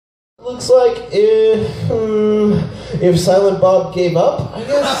Looks like if Silent Bob gave up, I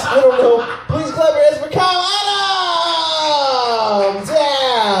guess. I don't know. Please clap your hands for Kyle Adams!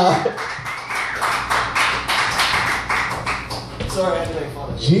 Yeah! Sorry, I had to make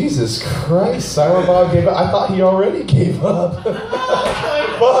fun of you. Jesus Christ, Silent Bob gave up. I thought he already gave up.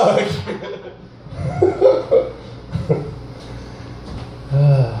 Fuck.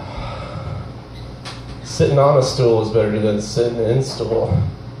 Sitting on a stool is better than sitting in stool.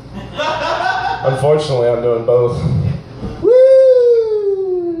 Unfortunately, I'm doing both. Woo!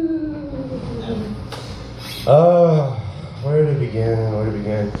 Where to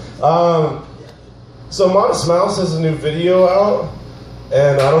begin? So Modest Mouse has a new video out,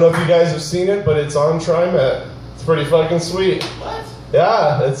 and I don't know if you guys have seen it, but it's on TriMet. It's pretty fucking sweet. What?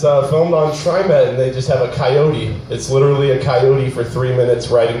 Yeah, it's filmed on TriMet, and they just have a coyote. It's literally a coyote for 3 minutes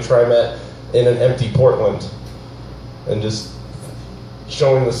riding TriMet in an empty Portland, and just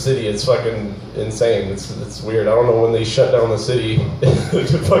showing the city. It's fucking insane. It's weird. I don't know when they shut down the city.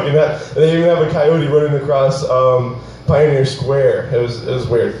 Fucking that. And they even have a coyote running across Pioneer Square. It was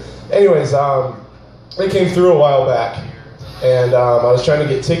weird. Anyways, they came through a while back, and I was trying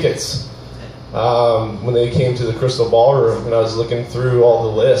to get tickets when they came to the Crystal Ballroom, and I was looking through all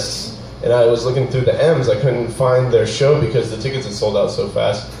the lists, and I was looking through the M's. I couldn't find their show because the tickets had sold out so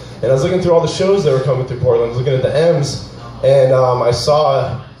fast. And I was looking through all the shows that were coming through Portland. I was looking at the M's, and I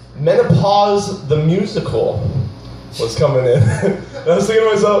saw Menopause the Musical was coming in. And I was thinking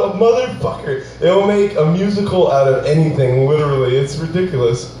to myself, motherfucker, they'll make a musical out of anything, literally. It's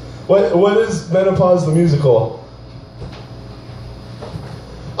ridiculous. What is Menopause the Musical?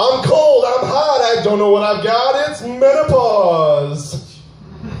 I'm cold, I'm hot, I don't know what I've got, it's menopause.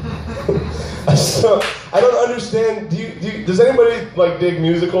 I don't understand. Does anybody like dig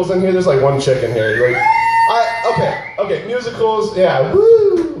musicals in here? There's like one chick in here. Like, okay, musicals, yeah,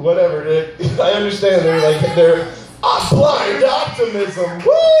 woo, whatever. I understand. They're blind optimism,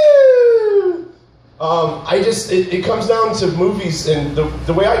 woo. It comes down to movies, and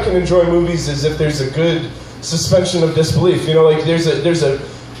the way I can enjoy movies is if there's a good suspension of disbelief. You know, like there's a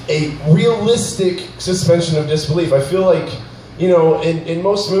realistic suspension of disbelief. I feel like, you know, in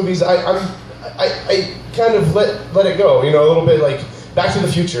most movies, I kind of let it go, you know, a little bit. Like Back to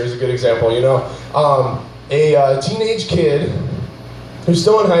the Future is a good example, you know. A teenage kid who's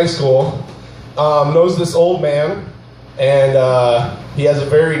still in high school knows this old man, and he has a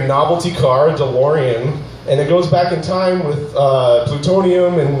very novelty car, a DeLorean, and it goes back in time with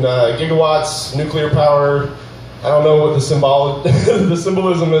plutonium and gigawatts, nuclear power. I don't know what the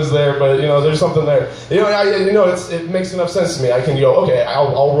symbolism is there, but you know, there's something there. You know, it makes enough sense to me. I can go, okay,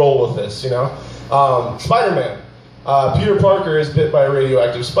 I'll roll with this. You know, Spider-Man. Peter Parker is bit by a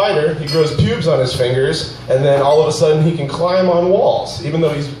radioactive spider. He grows pubes on his fingers, and then all of a sudden he can climb on walls, even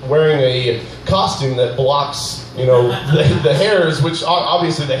though he's wearing a costume that blocks, you know, the hairs, which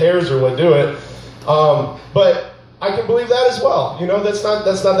obviously the hairs are what do it. But I can believe that as well. You know, that's not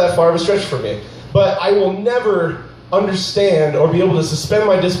that far of a stretch for me. But I will never understand or be able to suspend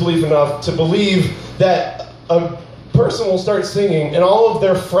my disbelief enough to believe that a person will start singing and all of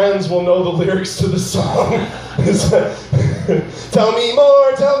their friends will know the lyrics to the song. Tell me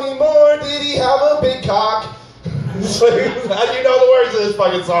more, did he have a big cock? It's like, how do you know the words of this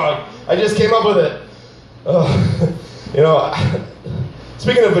fucking song? I just came up with it. You know,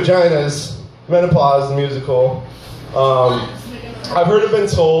 speaking of vaginas, Menopause, the musical, I've heard it been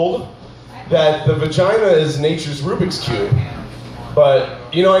told that the vagina is nature's Rubik's Cube. But,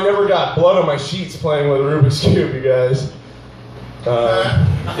 you know, I never got blood on my sheets playing with a Rubik's Cube, you guys.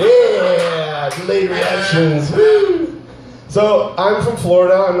 Yeah, delayed reactions. Woo. So, I'm from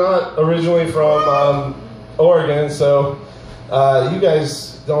Florida. I'm not originally from Oregon, so you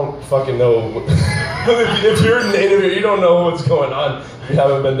guys don't fucking know. If you're native here, you don't know what's going on. If you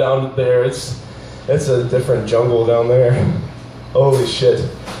haven't been down there, it's a different jungle down there. Holy shit.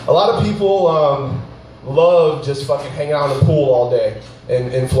 A lot of people love just fucking hanging out in the pool all day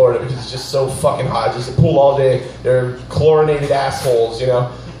in Florida because it's just so fucking hot. Just a pool all day. They're chlorinated assholes, you know.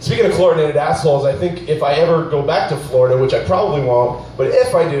 Speaking of chlorinated assholes, I think if I ever go back to Florida, which I probably won't, but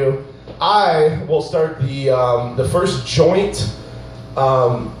if I do, I will start the first joint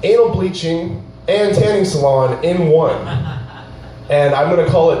anal bleaching and tanning salon in one. And I'm going to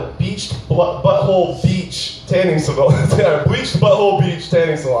call it Beached Butthole Beach Tanning Salon. Yeah, Bleached Butthole Beach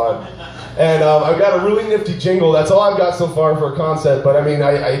Tanning Salon. And I've got a really nifty jingle. That's all I've got so far for a concept. But I mean,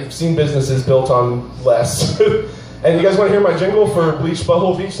 I've seen businesses built on less. And you guys want to hear my jingle for Bleached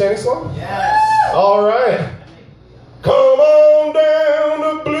Butthole Beach Tanning Salon? Yes. All right. Come on down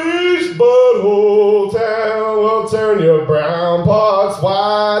to Bleached Butthole Town. We'll turn your brown parts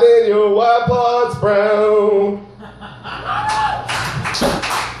white in your Brown.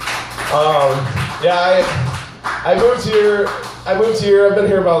 Yeah, I moved here. I've been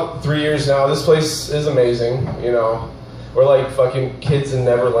here about 3 years now. This place is amazing. You know, we're like fucking kids in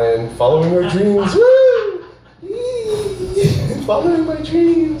Neverland, following our dreams. Woo! Following my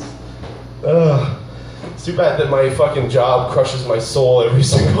dreams. It's too bad that my fucking job crushes my soul every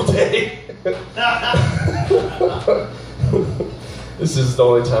single day. This is the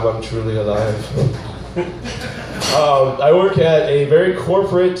only time I'm truly alive. I work at a very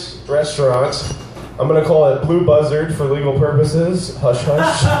corporate restaurant. I'm gonna call it Blue Buzzard for legal purposes. Hush,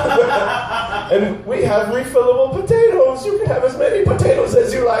 hush. And we have refillable potatoes. You can have as many potatoes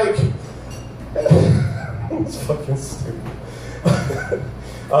as you like. It's fucking stupid.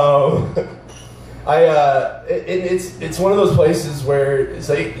 It's one of those places where it's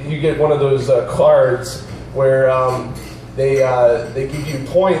like you get one of those cards where they give you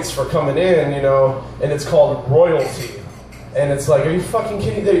points for coming in, you know, and it's called royalty. And it's like, are you fucking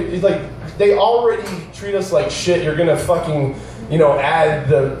kidding? They already treat us like shit. You're gonna fucking, you know, add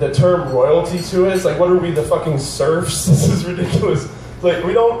the term royalty to it. It's like, what are we, the fucking serfs? This is ridiculous. Like,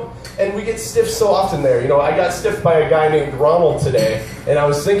 we don't, and we get stiffed so often there. You know, I got stiffed by a guy named Ronald today, and I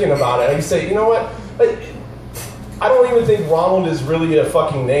was thinking about it. I say, you know what? I don't even think Ronald is really a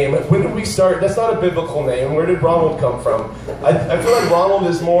fucking name. When did we start? That's not a biblical name. Where did Ronald come from? I feel like Ronald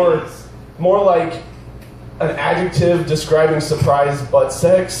is more like an adjective describing surprise butt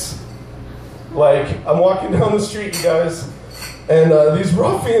sex. Like, I'm walking down the street, you guys, and these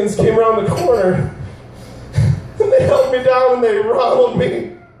ruffians came around the corner, and they held me down and they Ronald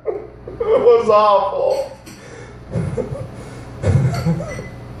me. It was awful.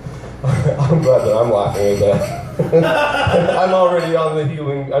 I'm glad that I'm laughing at that. I'm already on the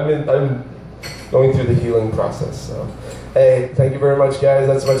healing. I'm going through the healing process. So, hey, thank you very much, guys.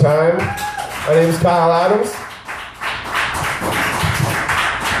 That's my time. My name is Kyle Adams.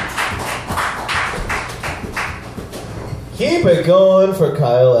 Keep it going for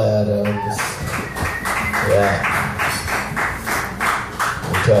Kyle Adams. Yeah.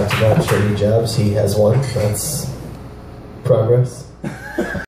 We talked about shitty jobs. He has one. That's progress.